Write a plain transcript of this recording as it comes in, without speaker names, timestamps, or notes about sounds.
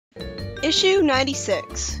Issue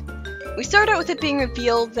 96. We start out with it being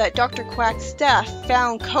revealed that Dr. Quack's staff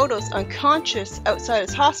found Kodos unconscious outside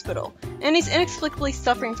his hospital, and he's inexplicably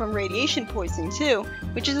suffering from radiation poisoning too,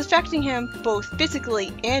 which is affecting him both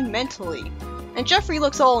physically and mentally. And Jeffrey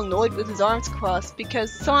looks all annoyed with his arms crossed because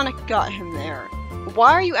Sonic got him there.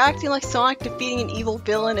 Why are you acting like Sonic defeating an evil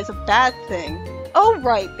villain is a bad thing? Oh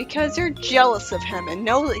right, because you're jealous of him and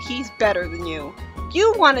know that he's better than you.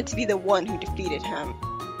 You wanted to be the one who defeated him.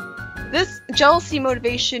 This jealousy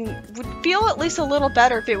motivation would feel at least a little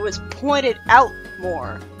better if it was pointed out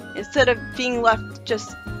more, instead of being left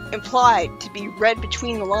just implied to be read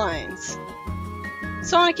between the lines.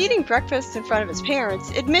 Sonic, eating breakfast in front of his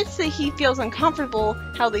parents, admits that he feels uncomfortable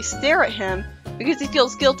how they stare at him because he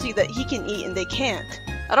feels guilty that he can eat and they can't.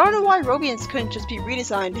 I don't know why Robians couldn't just be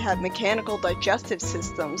redesigned to have mechanical digestive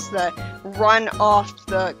systems that run off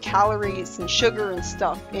the calories and sugar and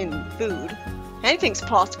stuff in food. Anything's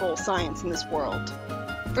possible with science in this world.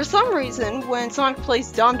 For some reason, when Sonic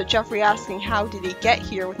plays dumb to Jeffrey asking how did he get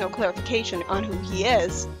here with no clarification on who he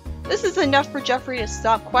is, this is enough for Jeffrey to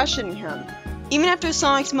stop questioning him. Even after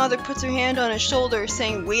Sonic's mother puts her hand on his shoulder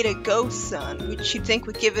saying, "Way to go, son," which you'd think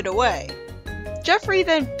would give it away. Jeffrey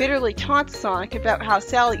then bitterly taunts Sonic about how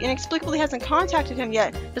Sally inexplicably hasn't contacted him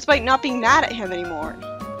yet, despite not being mad at him anymore.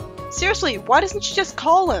 Seriously, why doesn't she just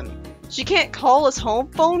call him? She can't call his home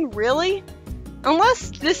phone, really?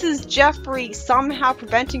 Unless this is Jeffrey somehow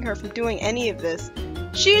preventing her from doing any of this,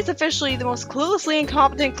 she is officially the most cluelessly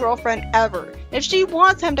incompetent girlfriend ever. If she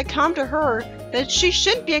wants him to come to her, then she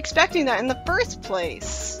shouldn't be expecting that in the first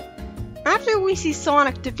place. After we see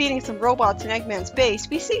Sonic defeating some robots in Eggman's base,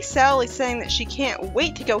 we see Sally saying that she can't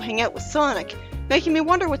wait to go hang out with Sonic, making me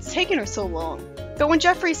wonder what's taking her so long. But when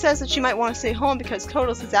Jeffrey says that she might want to stay home because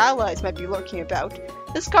Kodos' allies might be lurking about,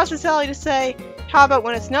 this causes Sally to say, "How about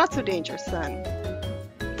when it's not so dangerous then?"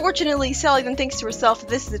 Fortunately, Sally then thinks to herself that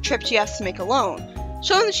this is a trip she has to make alone,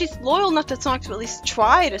 showing that she's loyal enough to Sonic to at least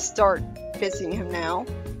try to start visiting him now.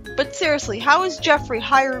 But seriously, how is Jeffrey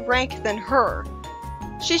higher rank than her?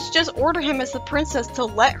 She should just order him as the princess to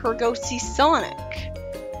let her go see Sonic.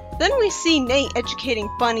 Then we see Nate educating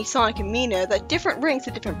Bunny, Sonic, and Mina that different rings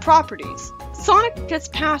have different properties. Sonic gets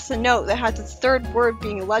past a note that has its third word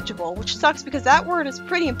being illegible, which sucks because that word is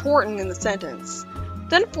pretty important in the sentence.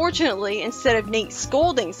 Then fortunately, instead of Nate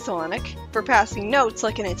scolding Sonic for passing notes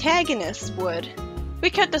like an antagonist would,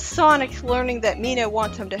 we cut to Sonic learning that Mina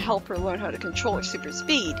wants him to help her learn how to control her super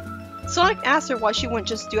speed. Sonic asks her why she wouldn't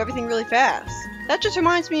just do everything really fast. That just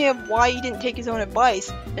reminds me of why he didn't take his own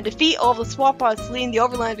advice and defeat all the SWAT bots leading the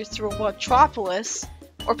Overlanders through Metropolis,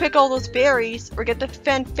 or pick all those berries, or get the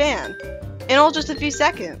Fan in all just a few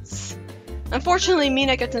seconds. Unfortunately,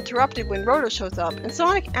 Mina gets interrupted when Rotor shows up, and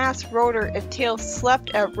Sonic asks Rotor if Tails slept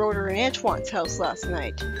at Rotor and Antoine's house last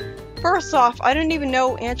night. First off, I didn't even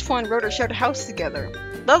know Antoine and Rotor shared a house together,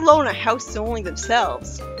 let alone a house only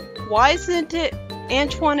themselves. Why isn't it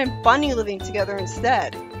Antoine and Bunny living together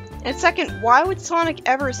instead? And second, why would Sonic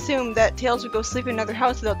ever assume that Tails would go sleep in another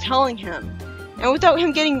house without telling him? And without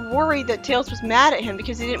him getting worried that Tails was mad at him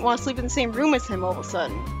because he didn't want to sleep in the same room as him all of a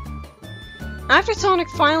sudden. After Sonic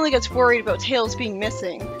finally gets worried about Tails being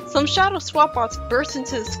missing, some Shadow SWAT bots burst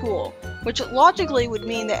into the school, which logically would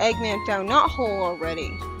mean that Eggman found Knothole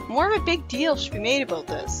already. More of a big deal should be made about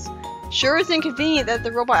this. Sure, it's inconvenient that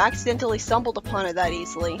the robot accidentally stumbled upon it that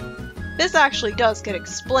easily. This actually does get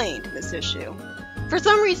explained in this issue. For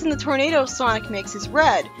some reason, the tornado Sonic makes is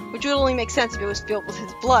red, which would only make sense if it was filled with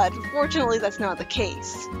his blood, but fortunately that's not the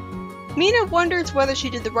case. Mina wonders whether she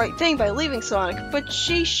did the right thing by leaving Sonic, but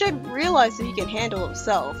she should realize that he can handle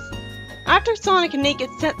himself. After Sonic and Nate get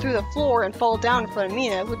sent through the floor and fall down in front of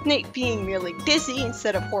Mina, with Nate being merely dizzy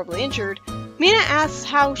instead of horribly injured, Mina asks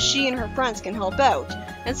how she and her friends can help out,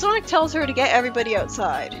 and Sonic tells her to get everybody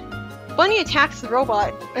outside. Bunny attacks the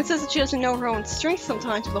robot and says that she doesn't know her own strength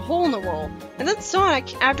sometimes with a hole in the wall, and then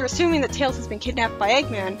Sonic, after assuming that Tails has been kidnapped by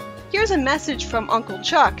Eggman, hears a message from Uncle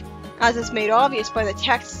Chuck, as is made obvious by the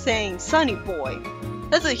text saying "Sonny Boy."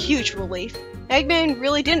 That's a huge relief. Eggman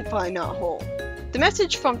really didn't find Knothole. The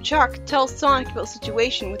message from Chuck tells Sonic about the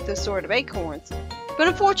situation with the Sword of Acorns, but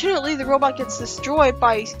unfortunately the robot gets destroyed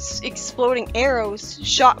by exploding arrows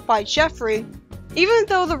shot by Jeffrey, even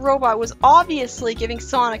though the robot was obviously giving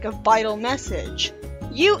Sonic a vital message.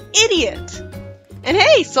 You idiot! And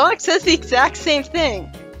hey, Sonic says the exact same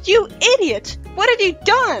thing. You idiot! What have you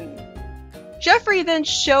done? Jeffrey then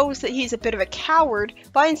shows that he's a bit of a coward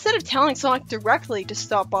by instead of telling Sonic directly to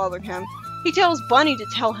stop bothering him, he tells Bunny to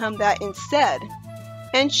tell him that instead.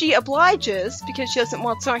 And she obliges because she doesn't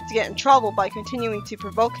want Sonic to get in trouble by continuing to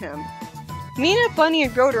provoke him. Mina, Bunny,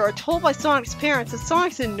 and Rotor are told by Sonic's parents that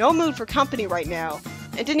Sonic's in no mood for company right now,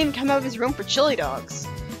 and didn't even come out of his room for chili dogs.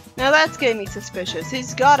 Now that's getting me suspicious.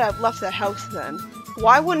 He's gotta have left the house then.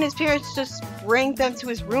 Why wouldn't his parents just bring them to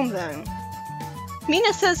his room then?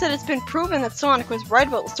 Mina says that it's been proven that Sonic was right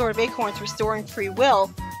about the Sword of Acorns restoring free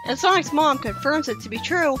will, and Sonic's mom confirms it to be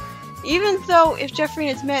true, even though if Jeffrey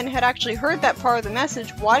and his men had actually heard that part of the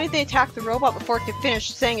message, why did they attack the robot before it could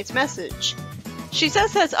finish saying its message? She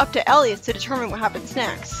says that it's up to Elliot to determine what happens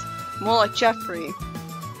next. More like Jeffrey.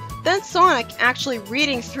 Then Sonic, actually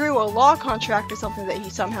reading through a law contract or something that he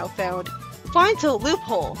somehow found, finds a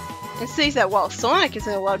loophole, and sees that while Sonic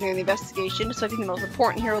isn't allowed near the investigation, despite being the most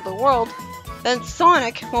important hero of the world, then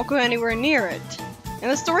Sonic won't go anywhere near it.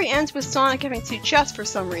 And the story ends with Sonic having two chests for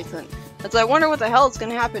some reason, as I wonder what the hell is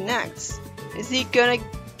going to happen next. Is he gonna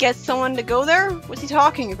get someone to go there? What's he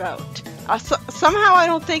talking about? Somehow I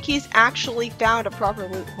don't think he's actually found a proper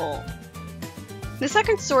loophole. The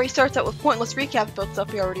second story starts out with pointless recaps about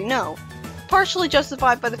stuff we already know, partially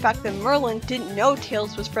justified by the fact that Merlin didn't know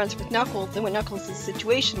Tails was friends with Knuckles and what Knuckles'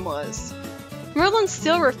 situation was. Merlin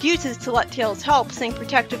still refuses to let Tails help, saying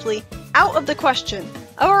protectively, "Out of the question.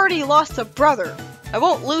 I've already lost a brother. I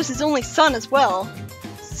won't lose his only son as well."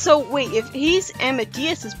 So wait, if he's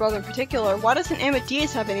Amadeus' brother in particular, why doesn't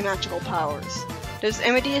Amadeus have any magical powers? Does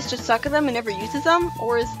Amadeus just suck at them and never uses them?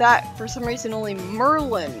 Or is that, for some reason, only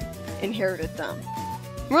Merlin inherited them?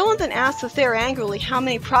 Merlin then asks Aether angrily how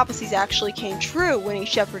many prophecies actually came true when he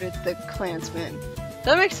shepherded the clansmen.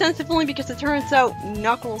 That makes sense if only because it turns out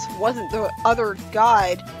Knuckles wasn't the other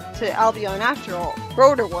guide to Albion after all.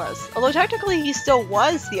 Rotor was. Although technically he still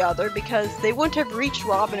was the other because they wouldn't have reached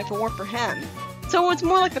Robin if it weren't for him. So it's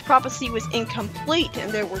more like the prophecy was incomplete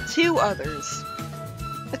and there were two others.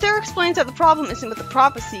 Aether explains that the problem isn't with the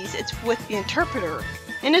prophecies, it's with the interpreter.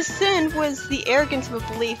 And his sin was the arrogance of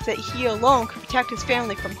a belief that he alone could protect his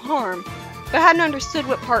family from harm, but hadn't understood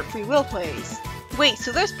what part free will plays. Wait,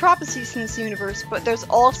 so there's prophecies in this universe, but there's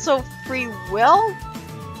also free will?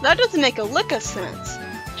 That doesn't make a lick of sense.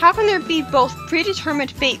 How can there be both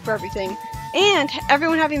predetermined fate for everything, and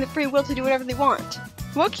everyone having the free will to do whatever they want?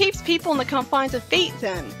 What keeps people in the confines of fate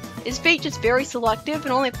then? Is fate just very selective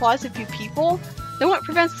and only applies to a few people? Then what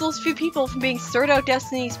prevents those few people from being stirred out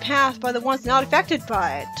Destiny's path by the ones not affected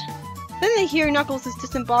by it? Then they hear Knuckles'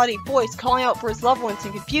 disembodied voice calling out for his loved ones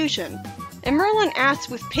in confusion, and Merlin asks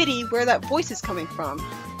with pity where that voice is coming from.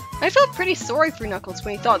 I felt pretty sorry for Knuckles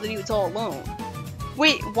when he thought that he was all alone.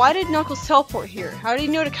 Wait, why did Knuckles teleport here? How did he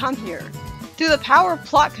know to come here? Through the power of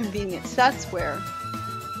plot convenience, that's where.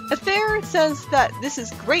 Aether says that this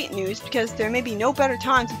is great news because there may be no better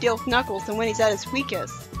time to deal with Knuckles than when he's at his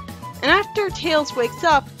weakest. And after Tails wakes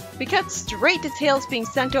up, we cut straight to Tails being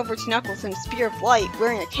sent over to Knuckles in a spear of light,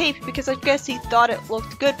 wearing a cape because I guess he thought it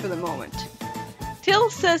looked good for the moment.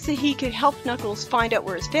 Tails says that he could help Knuckles find out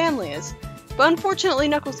where his family is, but unfortunately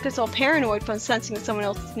Knuckles gets all paranoid from sensing that someone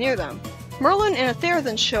else is near them. Merlin and Aether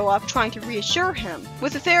then show up trying to reassure him,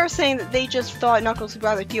 with Aether saying that they just thought Knuckles would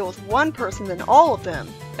rather deal with one person than all of them,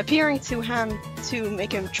 appearing to him to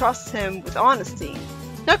make him trust him with honesty.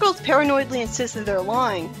 Knuckles paranoidly insists that they're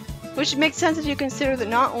lying, which makes sense if you consider that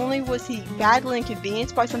not only was he badly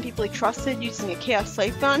inconvenienced by some people he trusted using a Chaos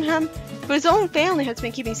Siphon on him, but his own family has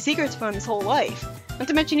been keeping secrets from him his whole life, not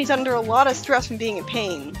to mention he's under a lot of stress from being in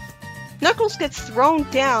pain. Knuckles gets thrown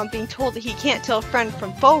down being told that he can't tell friend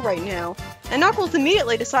from foe right now, and Knuckles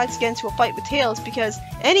immediately decides to get into a fight with Tails because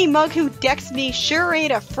any mug who decks me sure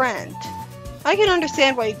ain't a friend. I can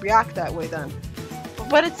understand why he'd react that way then.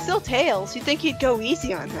 But it's still Tails, you'd think he'd go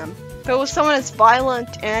easy on him. But with someone as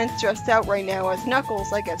violent and stressed out right now as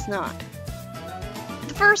Knuckles, I guess not.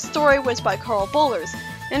 The first story was by Carl Bullers,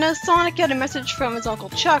 and as Sonic got a message from his Uncle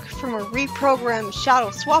Chuck from a reprogrammed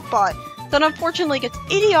Shadow Swap bot that unfortunately gets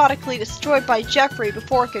idiotically destroyed by Jeffrey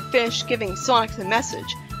before it could finish giving Sonic the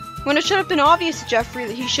message, when it should have been obvious to Jeffrey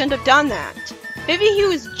that he shouldn't have done that. Maybe he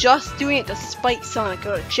was just doing it to spite Sonic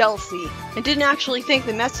out of jealousy, and didn't actually think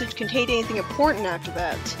the message contained anything important after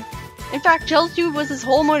that. In fact, jealousy was his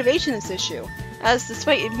whole motivation in this issue, as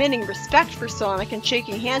despite admitting respect for Sonic and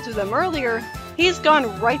shaking hands with him earlier, he's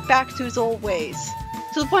gone right back to his old ways.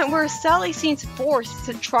 To the point where Sally seems forced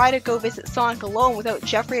to try to go visit Sonic alone without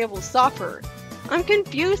Jeffrey able to stop her. I'm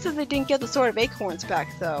confused that they didn't get the Sword of Acorns back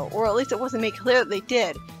though, or at least it wasn't made clear that they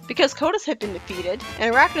did, because Kodos had been defeated,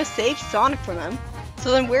 and Arachna saved Sonic from them,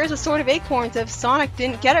 so then where's the Sword of Acorns if Sonic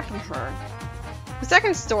didn't get it from her? The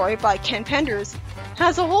second story, by Ken Penders,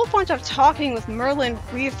 has a whole bunch of talking with Merlin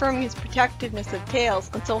reaffirming his protectiveness of Tails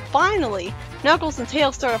until finally Knuckles and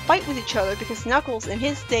Tails start a fight with each other because Knuckles in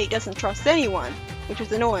his state doesn't trust anyone, which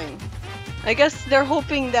is annoying. I guess they're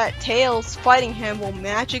hoping that Tails fighting him will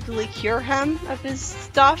magically cure him of his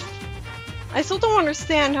stuff. I still don't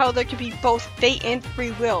understand how there could be both fate and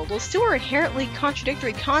free will. Those two are inherently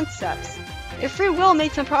contradictory concepts. If free will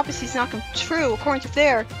made some prophecies not come true according to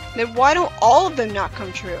there, then why don't all of them not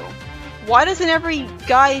come true? Why doesn't every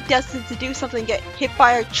guy destined to do something get hit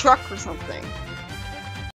by a truck or something?